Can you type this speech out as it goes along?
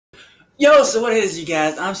Yo, so what is you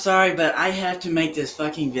guys? I'm sorry, but I have to make this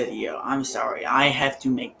fucking video. I'm sorry. I have to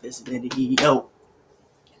make this video.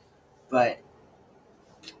 But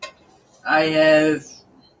I have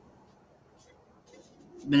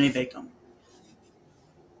been a victim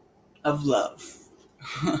of love.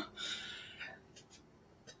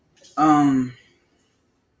 I'm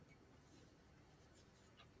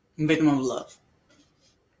a victim of love.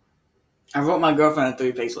 I wrote my girlfriend a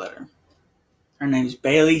 3-page letter. Her name's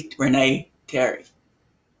Bailey Renee Terry.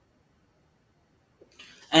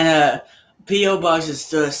 And P.O. Box is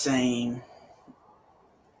still the same.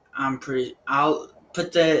 I'll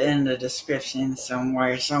put that in the description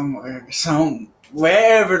somewhere,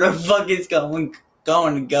 wherever the fuck it's going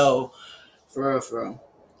to go. For real.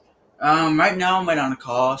 Right now I'm waiting on a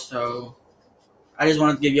call, so I just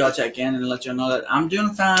wanted to give y'all a check-in and let y'all know that I'm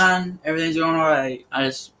doing fine. Everything's going alright. I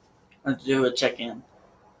just wanted to do a check-in.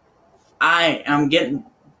 I am getting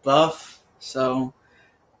buff, so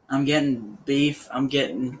I'm getting beef. I'm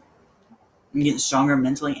getting stronger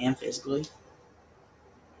mentally and physically.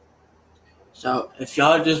 So if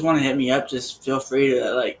y'all just want to hit me up, just feel free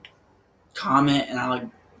to comment and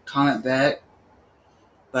I'll comment back.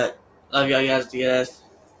 But love y'all guys to guys.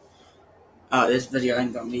 This video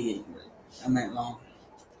ain't gonna be a minute long.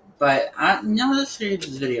 But let's hear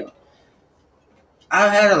this video.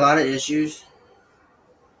 I've had a lot of issues.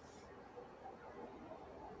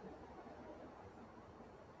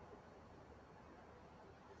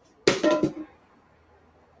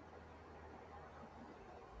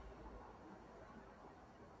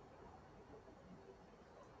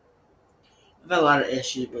 I've had a lot of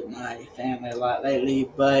issues with my family a lot lately,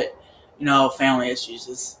 but family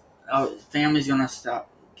issues family's gonna start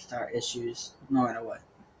issues no matter what.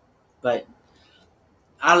 But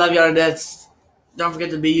I love y'all to death. Don't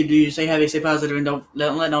forget to be you, do you, stay happy, stay positive, and don't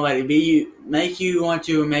let nobody be you, make you want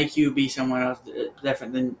to make you be someone else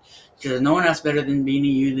different than, because no one else better than being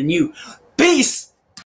you than you. Peace!